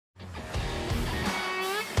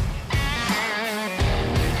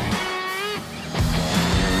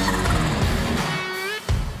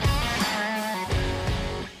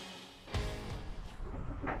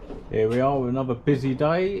Here we are with another busy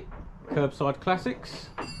day, Curbside Classics.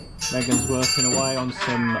 Megan's working away on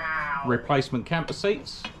some replacement camper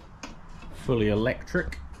seats, fully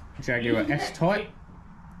electric Jaguar S-Type.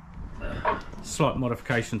 Slight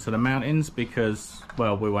modification to the mountings because,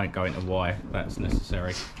 well, we won't go into why that's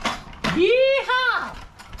necessary. Yeehaw!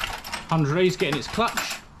 100E's getting its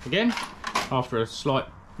clutch again after a slight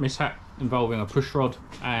mishap involving a push rod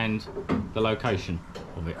and the location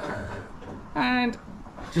of it. And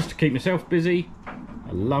just to keep myself busy,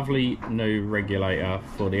 a lovely new regulator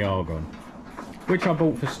for the Argon, which I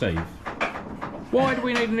bought for Steve. Why do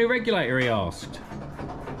we need a new regulator, he asked.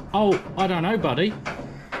 Oh, I don't know, buddy.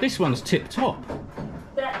 This one's tip top.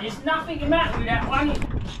 There's nothing the matter with that one.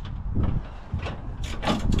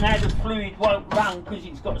 Now the fluid won't run because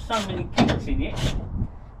it's got so many kicks in it.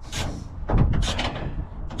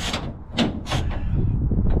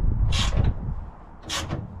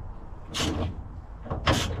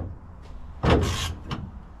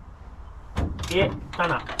 Yeah,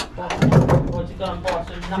 done up.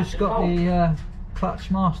 Just got the clutch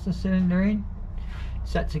master cylinder in.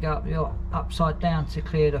 Set to go up the upside down to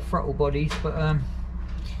clear the throttle bodies, but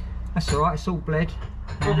that's alright, it's all bled.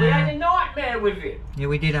 Well, we had a nightmare with it. Yeah,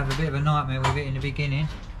 we did have a bit of a nightmare with it in the beginning.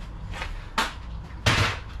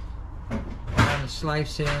 And the slave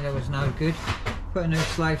cylinder was no good. Put a new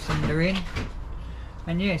slave cylinder in,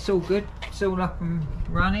 and yeah, it's all good. It's all up and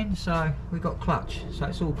running, so we got clutch, so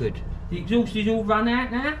it's all good. The exhaust is all run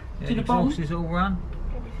out now, yeah, to the bottom. The exhaust is all run.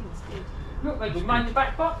 Look, they can made the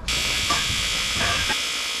back box.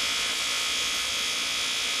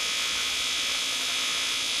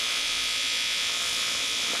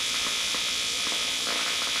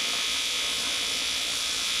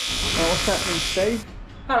 Oh, what's happening, Steve?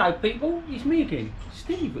 Hello people, it's me again,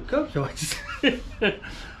 Steve at Curbside.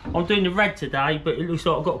 I'm doing the rad today, but it looks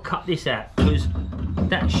like I've got to cut this out because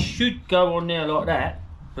that should go on there like that,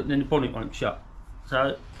 but then the bonnet won't shut.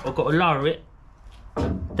 So I've got to lower it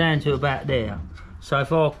down to about there. So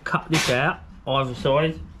if I cut this out, either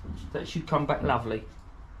side, that should come back lovely.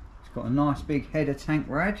 It's got a nice big header tank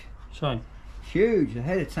rad. So Huge, a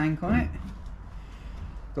header tank on it.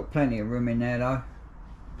 Got plenty of room in there though.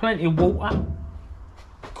 plenty of water.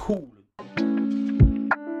 Cool.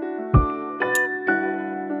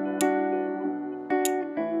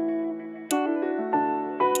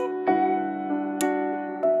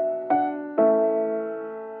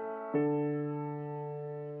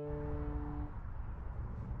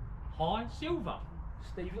 Hi, Silver.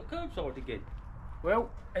 Steve at Curbside again. Well,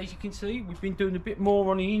 as you can see, we've been doing a bit more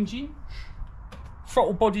on the engine.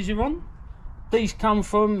 Throttle bodies are on. These come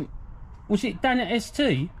from, was it Dan at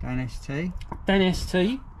ST? Dan ST. Dan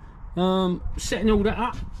ST. Setting all that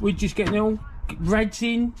up. We're just getting all rads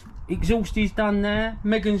in. Exhaust is done there.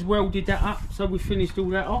 Megan's welded that up, so we finished all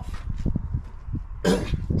that off.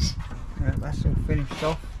 Yeah, that's all finished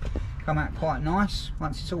off. Come out quite nice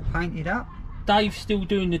once it's all painted up. Dave's still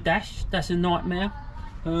doing the dash. That's a nightmare.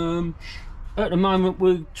 At the moment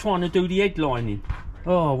we're trying to do the headlining.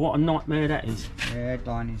 Oh, what a nightmare that is. Yeah,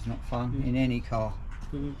 headlining is not fun in any car.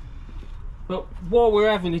 But while we're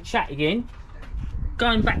having a chat again,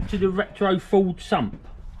 going back to the retro Ford sump.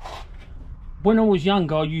 When I was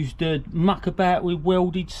younger, I used to muck about with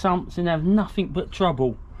welded sumps and have nothing but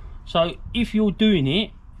trouble. So if you're doing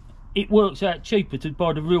it, it works out cheaper to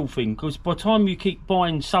buy the real thing, because by the time you keep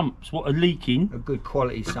buying sumps what are leaking, A good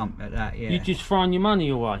quality sump at that, yeah. you're just throwing your money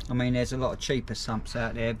away. I mean, there's a lot of cheaper sumps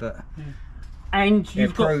out there, but And they're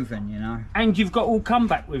you've got proven, you know. And you've got all come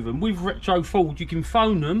back with them. With Retro Ford, you can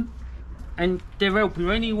phone them and they're helping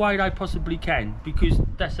you any way they possibly can, because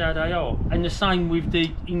that's how they are. And the same with the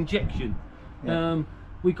injection. Yeah.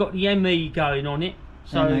 We got the ME going on it.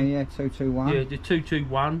 So yeah, 221. yeah, the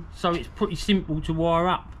 221. So it's pretty simple to wire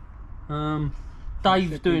up.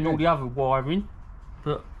 Dave's doing all the other wiring,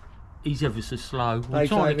 but he's ever so slow. We're Dave's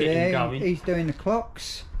trying over to get him there, going. he's doing the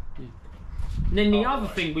clocks. And then the other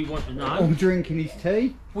thing we want to know, All drinking his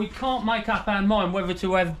tea. we can't make up our mind whether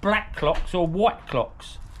to have black clocks or white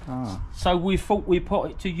clocks. Ah, So we thought we'd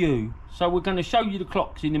put it to you. So we're going to show you the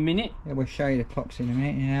clocks in a minute, yeah, we'll show you the clocks in a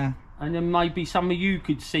minute, yeah. and then maybe some of you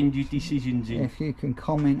could send your decisions in. If you can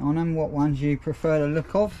comment on them, what ones you prefer the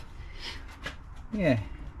look of. Yeah.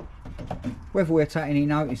 Whether we're taking any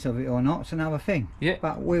notice of it or not, it's another thing. Yeah.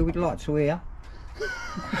 But we would like to hear.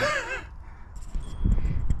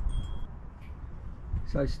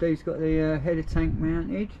 So Steve's got the header tank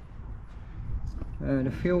mounted.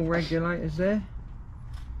 The fuel regulators there.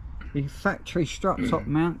 The factory strut top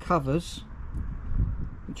mount covers,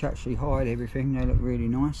 which actually hide everything. They look really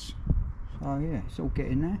nice. So yeah, it's all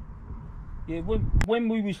getting there. Yeah, when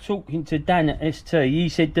we was talking to Dan at ST, he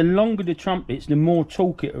said the longer the trumpets, the more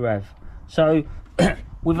torque it'll have. So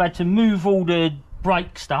we've had to move all the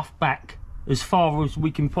brake stuff back as far as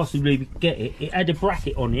we can possibly get it. It had a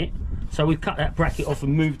bracket on it, so we've cut that bracket off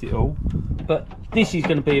and moved it all. But this is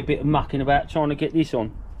going to be a bit of mucking about trying to get this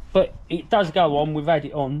on. But it does go on, we've had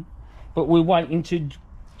it on, but we're waiting to...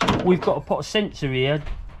 We've got to put a sensor here,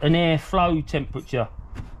 an airflow temperature.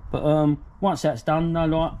 But once that's done, no,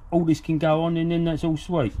 like, all this can go on and then that's all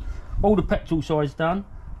sweet. All the petrol side's done.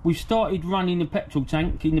 We've started running the petrol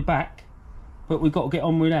tank in the back, but we've got to get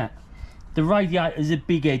on with that. The radiator's a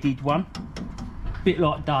big-headed one, a bit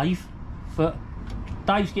like Dave, but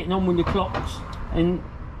Dave's getting on with the clocks, and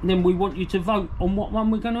then we want you to vote on what one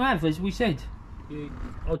we're going to have, as we said. Yeah.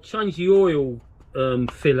 I'll change the oil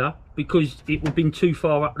filler because it would have been too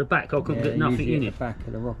far up the back. I couldn't get nothing in it. The back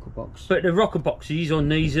of the rocker box. But the rocker boxes on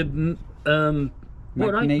these are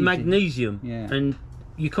magnesium, yeah. And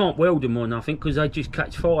you can't weld them or nothing because they just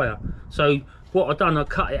catch fire. So what I've done, I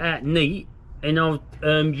cut it out neat, and I've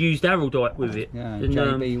used araldite with it. Yeah, and,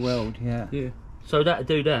 JB weld, yeah. Yeah. So that'll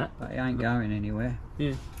do that. But it ain't going anywhere.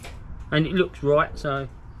 Yeah. And it looks right, so.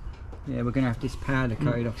 Yeah, we're gonna have this powder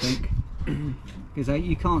coat, I think. Because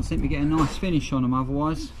you can't seem to get a nice finish on them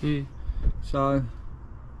otherwise. Yeah. So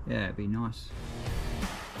yeah, it'd be nice.